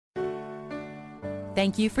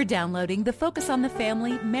Thank you for downloading the Focus on the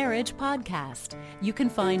Family Marriage podcast. You can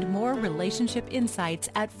find more relationship insights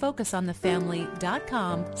at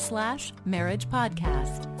focusonthefamily.com/marriage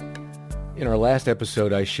podcast. In our last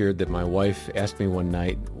episode, I shared that my wife asked me one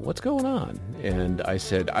night, "What's going on?" And I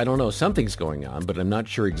said, "I don't know, something's going on, but I'm not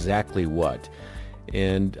sure exactly what."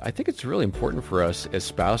 And I think it's really important for us as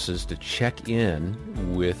spouses to check in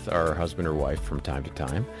with our husband or wife from time to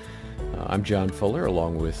time. I'm John Fuller,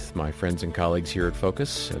 along with my friends and colleagues here at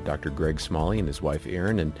Focus, Dr. Greg Smalley and his wife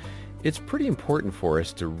Erin, and it's pretty important for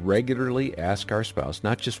us to regularly ask our spouse,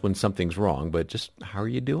 not just when something's wrong, but just, how are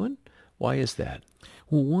you doing? Why is that?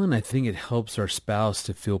 Well, one, I think it helps our spouse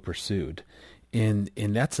to feel pursued. And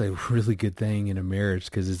that's a really good thing in a marriage,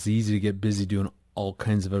 because it's easy to get busy doing all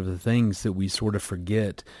kinds of other things that we sort of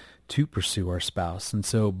forget to pursue our spouse. And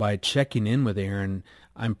so by checking in with Erin,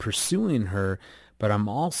 I'm pursuing her, but I'm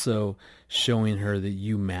also showing her that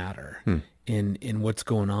you matter, and what's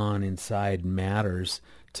going on inside matters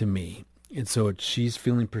to me. And so she's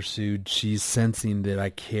feeling pursued. She's sensing that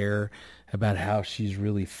I care about how she's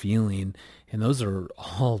really feeling. And those are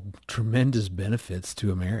all tremendous benefits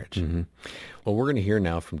to a marriage. Mm-hmm. Well, we're going to hear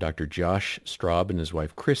now from Dr. Josh Straub and his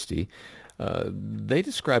wife, Christy. They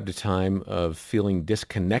described a time of feeling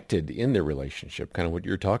disconnected in their relationship, kind of what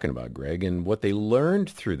you're talking about, Greg, and what they learned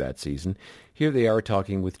through that season. Here they are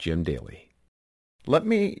talking with Jim Daly. Let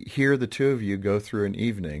me hear the two of you go through an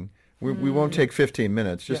evening. We won't take 15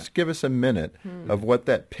 minutes. Just give us a minute of what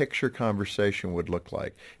that picture conversation would look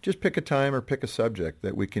like. Just pick a time or pick a subject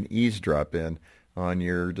that we can eavesdrop in on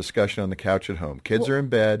your discussion on the couch at home. Kids are in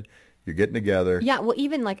bed. You're getting together. Yeah, well,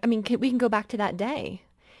 even we can go back to that day.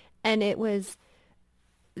 And it was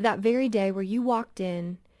that very day where you walked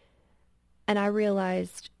in and I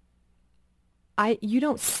realized, you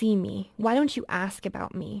don't see me. Why don't you ask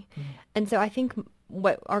about me? And so I think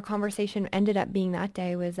what our conversation ended up being that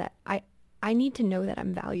day was that I need to know that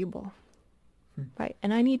I'm valuable, right?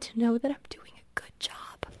 And I need to know that I'm doing a good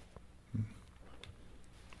job.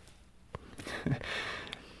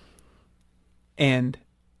 And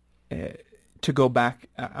to go back,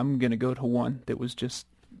 I'm going to go to one that was just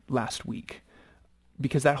last week,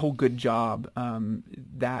 because that whole good job,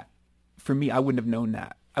 that for me, I wouldn't have known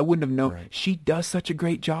that. I wouldn't have known. Right. She does such a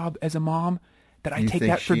great job as a mom that I take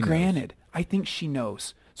that for granted. I think she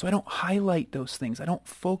knows. So I don't highlight those things. I don't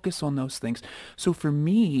focus on those things. So for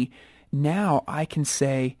me, now I can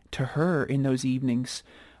say to her in those evenings,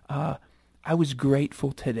 I was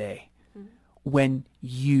grateful today when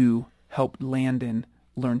you helped Landon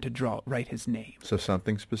learn to write his name. So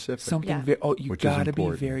something specific. You got to be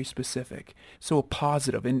very specific. So a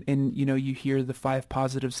positive, and you hear the 5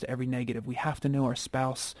 positives to every negative. We have to know our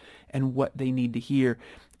spouse and what they need to hear.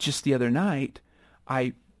 Just the other night,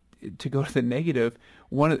 to go to the negative,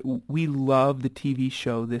 we love the TV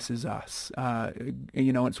show This Is Us.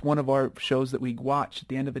 It's one of our shows that we watch at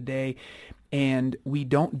the end of the day. And we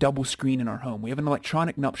don't double screen in our home. We have an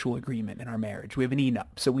electronic nuptial agreement in our marriage. We have an ENUP.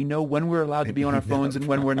 So we know when we're allowed to be on our phones and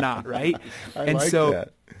when we're not, right?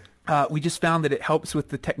 We just found that it helps with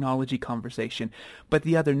the technology conversation. But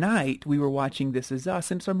the other night, we were watching This Is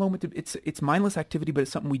Us, and it's our moment. It's mindless activity, but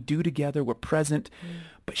it's something we do together. We're present.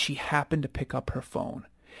 But she happened to pick up her phone.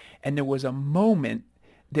 And there was a moment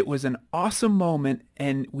that was an awesome moment,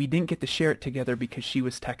 and we didn't get to share it together because she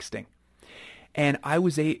was texting. And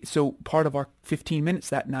so part of our 15 minutes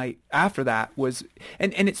that night after that was,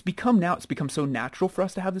 and it's become so natural for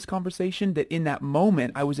us to have this conversation that in that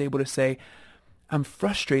moment I was able to say, I'm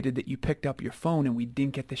frustrated that you picked up your phone and we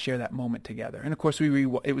didn't get to share that moment together. And of course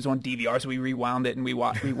it was on DVR, so we rewound it and we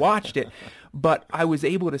watched it. But I was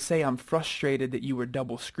able to say, I'm frustrated that you were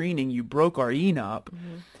double screening. You broke our ENUP.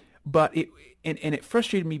 But it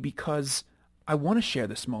frustrated me because I want to share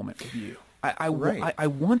this moment with you. I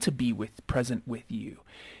want to be present with you.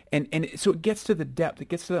 And so it gets to the depth, it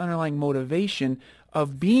gets to the underlying motivation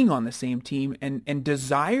of being on the same team and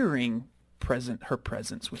desiring her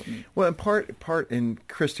presence with me. Well, and part, and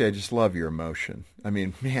Christy, I just love your emotion. I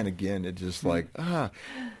mean, man, again, it's just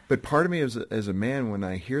but part of me as a man, when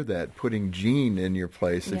I hear that, putting Jean in your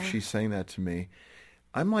place, if she's saying that to me,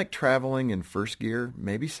 I'm like traveling in first gear,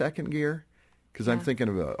 maybe second gear, because I'm thinking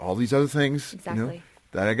about all these other things. Exactly.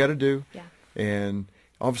 That I got to do. Yeah. And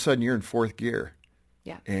all of a sudden you're in fourth gear.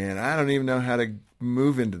 Yeah. And I don't even know how to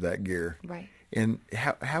move into that gear. Right. And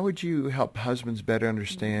how would you help husbands better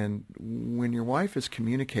understand when your wife is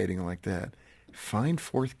communicating like that? Find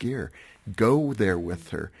fourth gear. Go there with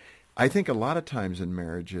her. I think a lot of times in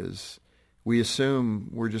marriages, we assume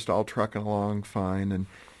we're just all trucking along fine and,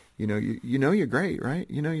 you're great, right?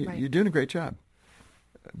 You're doing a great job.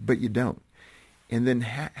 But you don't. And then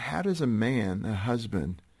how does a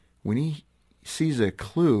husband, when he sees a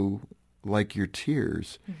clue like your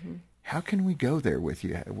tears, how can we go there with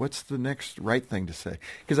you? What's the next right thing to say?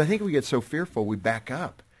 Because I think we get so fearful, we back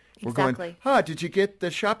up. Exactly. We're going, did you get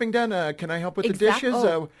the shopping done? Can I help with the dishes?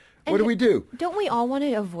 What do we do? Don't we all want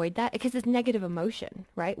to avoid that? Because it's negative emotion,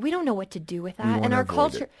 right? We don't know what to do with that. And our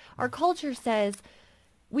culture says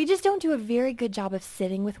we just don't do a very good job of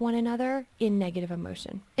sitting with one another in negative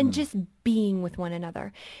emotion and just being with one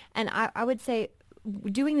another. And I would say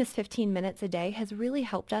doing this 15 minutes a day has really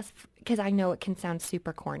helped us, because I know it can sound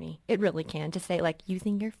super corny. It really can, to say like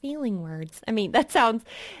using your feeling words. I mean, that sounds,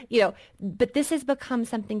 but this has become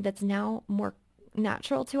something that's now more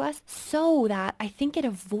natural to us, so that I think it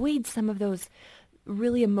avoids some of those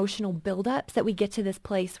really emotional buildups that we get to this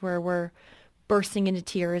place where we're bursting into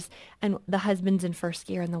tears and the husband's in first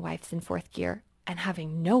gear and the wife's in fourth gear and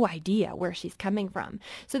having no idea where she's coming from.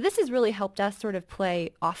 So this has really helped us sort of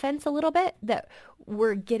play offense a little bit, that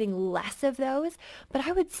we're getting less of those. But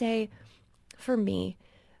I would say for me,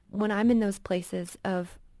 when I'm in those places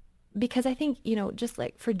of, because I think, just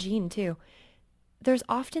like for Gene too, there's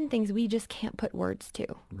often things we just can't put words to.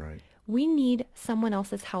 Right. We need someone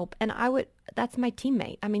else's help. And that's my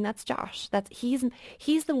teammate. I mean, that's Josh.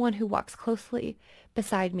 He's the one who walks closely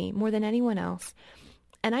beside me more than anyone else.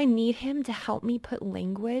 And I need him to help me put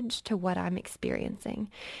language to what I'm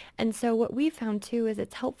experiencing. And so what we found too is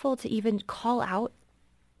it's helpful to even call out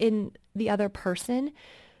in the other person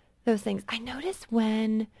those things. I notice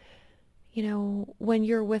when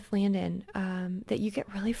you're with Landon, that you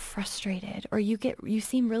get really frustrated, or you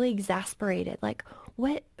seem really exasperated. Like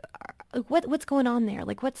what's going on there?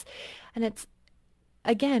 And it's,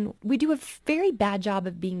 again, we do a very bad job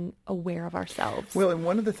of being aware of ourselves. Well, and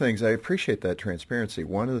one of the things, I appreciate that transparency.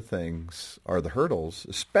 One of the things are the hurdles,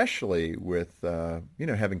 especially with,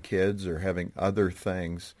 having kids or having other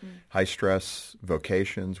things, high stress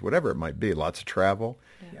vocations, whatever it might be, lots of travel.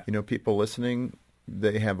 Yeah. People listening,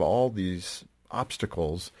 they have all these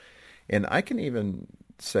obstacles. And I can even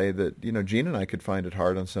say that, Gina and I could find it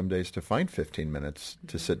hard on some days to find 15 minutes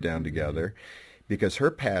to sit down together, because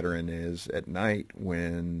her pattern is at night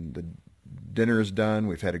when the dinner is done,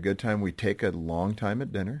 we've had a good time, we take a long time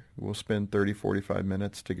at dinner. We'll spend 30, 45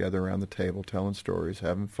 minutes together around the table telling stories,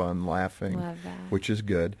 having fun, laughing, which is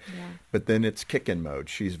good. Yeah. But then it's kick-in mode.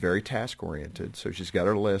 She's very task-oriented, so she's got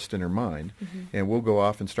her list in her mind, and we'll go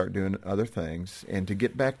off and start doing other things. And to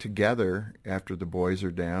get back together after the boys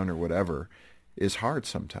are down or whatever is hard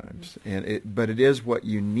sometimes. But it is what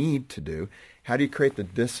you need to do. How do you create the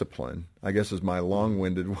discipline, I guess is my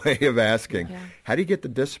long-winded way of asking. Yeah. How do you get the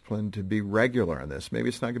discipline to be regular on this? Maybe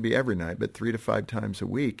it's not going to be every night, but 3 to 5 times a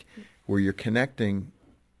week where you're connecting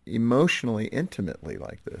emotionally, intimately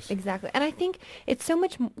like this. Exactly. And I think it's so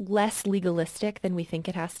much less legalistic than we think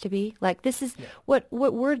it has to be. Like this is what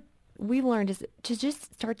we've learned is to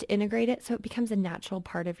just start to integrate it so it becomes a natural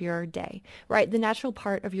part of your day, right? The natural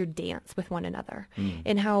part of your dance with one another.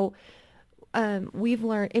 And how we've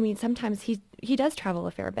learned, sometimes he does travel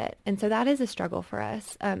a fair bit. And so that is a struggle for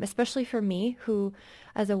us, especially for me, who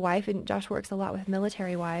as a wife, and Josh works a lot with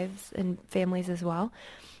military wives and families as well,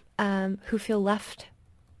 who feel left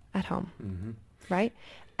at home, right?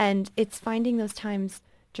 And it's finding those times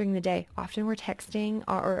during the day. Often we're texting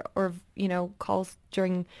or calls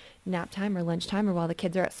during nap time or lunchtime or while the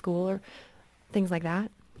kids are at school or things like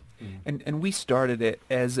that. And we started it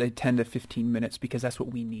as a 10 to 15 minutes because that's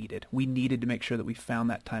what we needed. We needed to make sure that we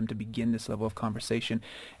found that time to begin this level of conversation.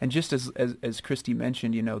 And just as Christy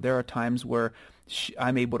mentioned, there are times where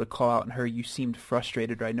I'm able to call out on her, you seemed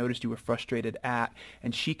frustrated, or I noticed you were frustrated at,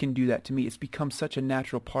 and she can do that to me. It's become such a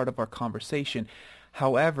natural part of our conversation.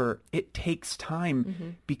 However, it takes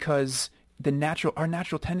time because our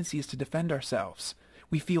natural tendency is to defend ourselves.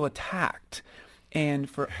 We feel attacked. And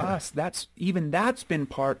for us, that's been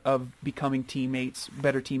part of becoming teammates,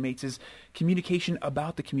 better teammates, is communication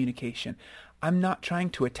about the communication. I'm not trying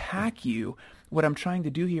to attack you. What I'm trying to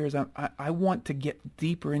do here is I want to get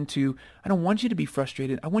deeper into, I don't want you to be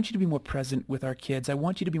frustrated. I want you to be more present with our kids. I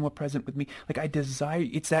want you to be more present with me. Like I desire,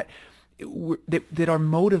 it's that our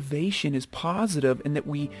motivation is positive and that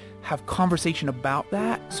we have conversation about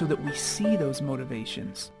that so that we see those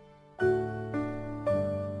motivations.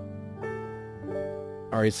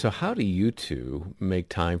 All right, so how do you two make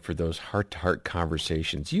time for those heart-to-heart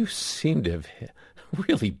conversations? You seem to have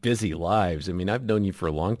really busy lives. I've known you for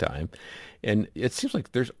a long time, and it seems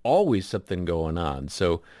like there's always something going on.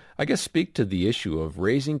 So I guess speak to the issue of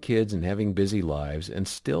raising kids and having busy lives and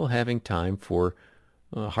still having time for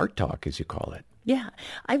heart talk, as you call it. Yeah,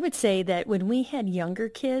 I would say that when we had younger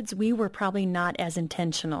kids, we were probably not as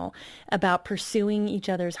intentional about pursuing each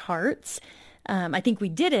other's hearts. I think we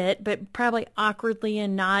did it, but probably awkwardly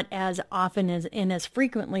and not as often and as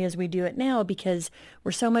frequently as we do it now, because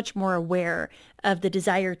we're so much more aware of the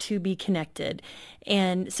desire to be connected.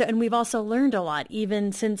 And we've also learned a lot,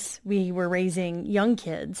 even since we were raising young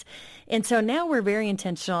kids. And so now we're very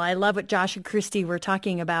intentional. I love what Josh and Christy were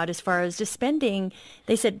talking about as far as just spending,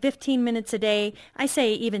 they said 15 minutes a day. I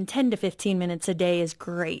say even 10 to 15 minutes a day is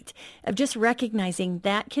great, of just recognizing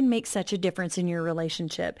that can make such a difference in your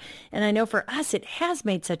relationship. And I know for us, it has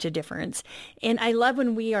made such a difference. And I love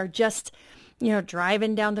when we are just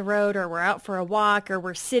driving down the road, or we're out for a walk, or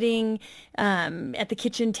we're sitting at the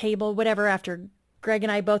kitchen table, whatever, after Greg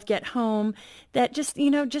and I both get home, that just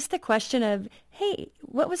the question of, hey,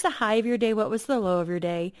 what was the high of your day? What was the low of your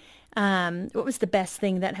day? What was the best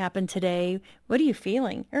thing that happened today? What are you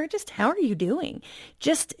feeling? Or just, how are you doing?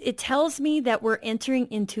 Just, it tells me that we're entering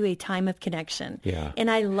into a time of connection. Yeah.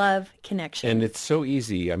 And I love connection. And it's so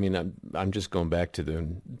easy. I mean, I'm just going back to the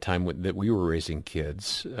time that we were raising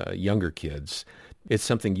kids, younger kids. It's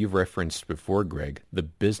something you've referenced before, Greg, the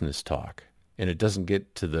business talk. And it doesn't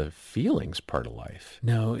get to the feelings part of life.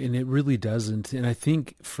 No, and it really doesn't. And I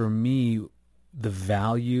think for me, the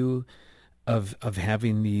value of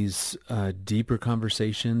having these deeper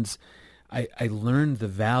conversations, I learned the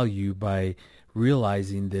value by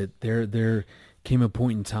realizing that there came a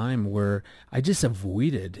point in time where I just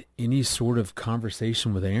avoided any sort of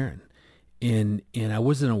conversation with Aaron. And I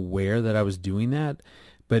wasn't aware that I was doing that.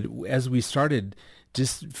 But as we started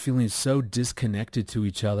just feeling so disconnected to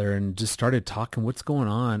each other and just started talking, what's going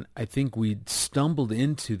on, I think we stumbled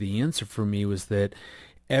into the answer for me was that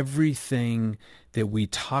everything that we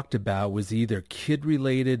talked about was either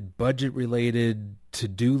kid-related, budget-related,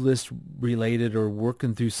 to-do list-related, or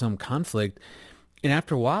working through some conflict. And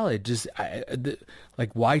after a while, it just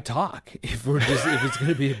why talk if it's going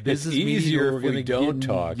to be a business meeting, or we're going to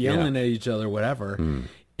talk, yelling at each other, whatever.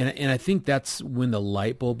 And I think that's when the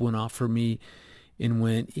light bulb went off for me, and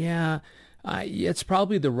went, it's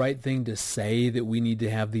probably the right thing to say that we need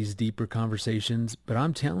to have these deeper conversations. But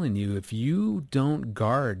I'm telling you, if you don't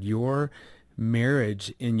guard your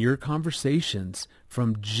marriage and your conversations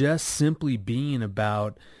from just simply being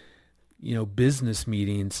about, business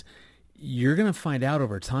meetings, you're going to find out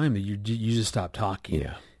over time that you just stop talking.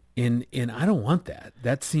 Yeah. And I don't want that.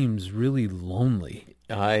 That seems really lonely.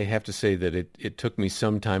 I have to say that it took me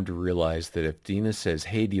some time to realize that if Dina says,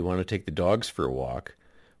 hey, do you want to take the dogs for a walk?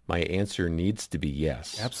 My answer needs to be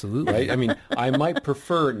yes. Absolutely. Right? I mean, I might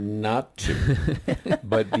prefer not to,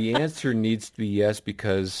 but the answer needs to be yes,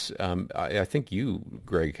 because I think you,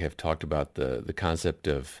 Greg, have talked about the concept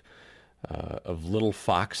of little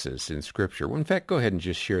foxes in Scripture. Well, in fact, go ahead and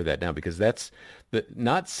just share that now, because that's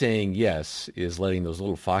not saying yes is letting those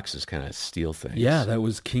little foxes kind of steal things. Yeah, that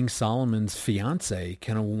was King Solomon's fiance,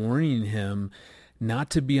 kind of warning him not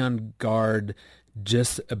to be on guard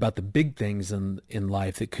just about the big things in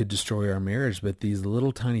life that could destroy our marriage, but these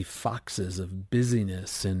little tiny foxes of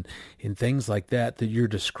busyness and things like that you're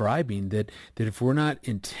describing, that if we're not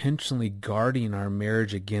intentionally guarding our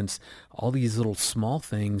marriage against all these little small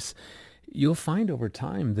things, you'll find over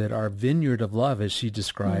time that our vineyard of love, as she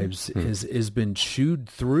describes, has been chewed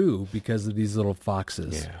through because of these little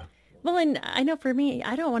foxes. Yeah. Well, and I know for me,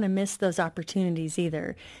 I don't want to miss those opportunities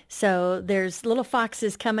either. So there's little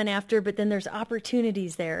foxes coming after, but then there's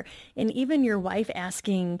opportunities there. And even your wife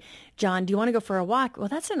asking, John, do you want to go for a walk? Well,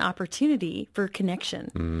 that's an opportunity for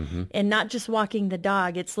connection. And not just walking the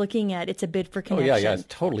dog. It's looking at, it's a bid for connection. Oh, yeah. It's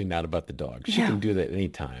totally not about the dog. She can do that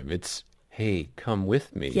anytime. It's, hey, come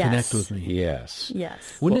with me. Yes. Connect with me. Yes.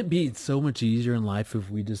 Wouldn't it be so much easier in life if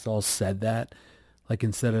we just all said that? Like,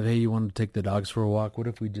 instead of, hey, you want to take the dogs for a walk? What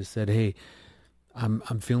if we just said, hey, I'm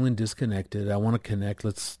feeling disconnected. I want to connect.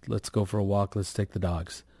 Let's go for a walk. Let's take the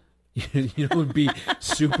dogs. It would be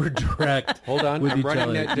super direct. Hold on, with I'm each writing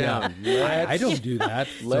other. that down. Yeah. I don't do that.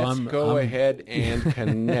 Let's go ahead and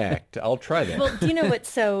connect. I'll try that. Well, do you know what's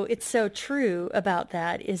so true about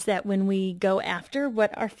that is that when we go after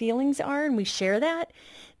what our feelings are and we share that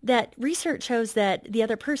research shows that the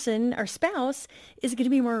other person, our spouse, is going to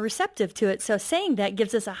be more receptive to it. So saying that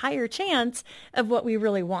gives us a higher chance of what we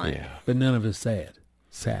really want. Yeah. But none of us say it.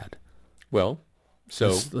 Sad. Well,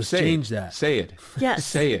 so let's change that. Say it. Yes.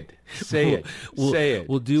 Say it. Say it. Say it.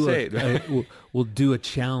 We'll do say it. we'll do a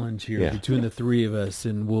challenge here between the three of us,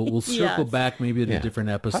 and we'll circle back maybe at a different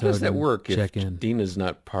episode. How does that work check if in. Dina's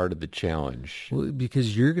not part of the challenge? Well,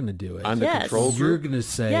 because you're going to do it. I'm the control group. You're going to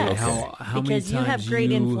say how many times because you have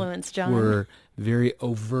great influence, John. were very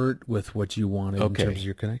overt with what you wanted in terms of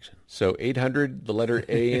your connection. So 800, the letter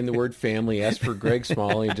A in the word family. Ask for Greg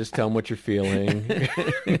Smalley and just tell him what you're feeling.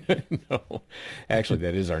 No, actually,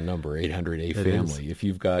 that is our number, 800-A-FAMILY. If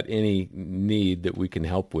you've got any need that we can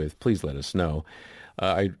help with, please let us know.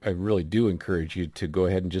 I really do encourage you to go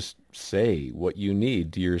ahead and just say what you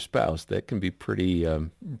need to your spouse. That can be pretty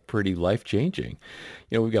life-changing.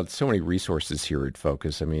 You know, we've got so many resources here at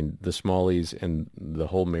Focus. I mean, the Smalleys and the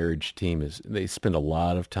whole marriage team, they spend a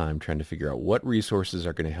lot of time trying to figure out what resources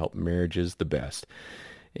are going to help marriages the best.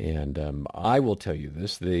 And I will tell you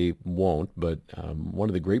this, they won't, but one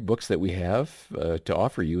of the great books that we have to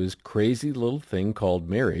offer you is Crazy Little Thing Called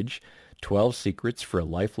Marriage, 12 Secrets for a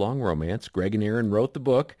Lifelong Romance. Greg and Erin wrote the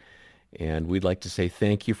book, and we'd like to say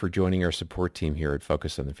thank you for joining our support team here at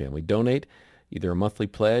Focus on the Family. Donate either a monthly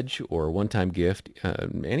pledge or a one-time gift,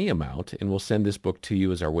 any amount, and we'll send this book to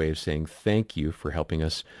you as our way of saying thank you for helping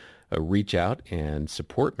us reach out and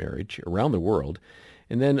support marriage around the world.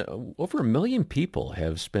 And then over 1 million people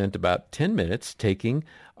have spent about 10 minutes taking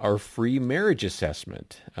our free marriage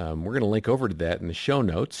assessment. We're going to link over to that in the show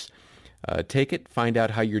notes. Take it, find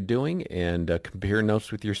out how you're doing, and compare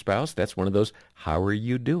notes with your spouse. That's one of those how are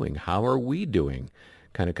you doing, how are we doing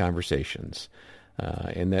kind of conversations.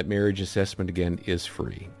 And that marriage assessment, again, is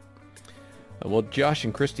free. Well, Josh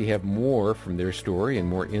and Christy have more from their story and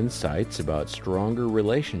more insights about stronger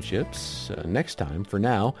relationships next time. For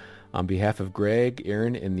now, on behalf of Greg,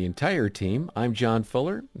 Erin, and the entire team, I'm John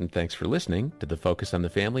Fuller, and thanks for listening to the Focus on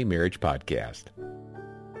the Family Marriage Podcast.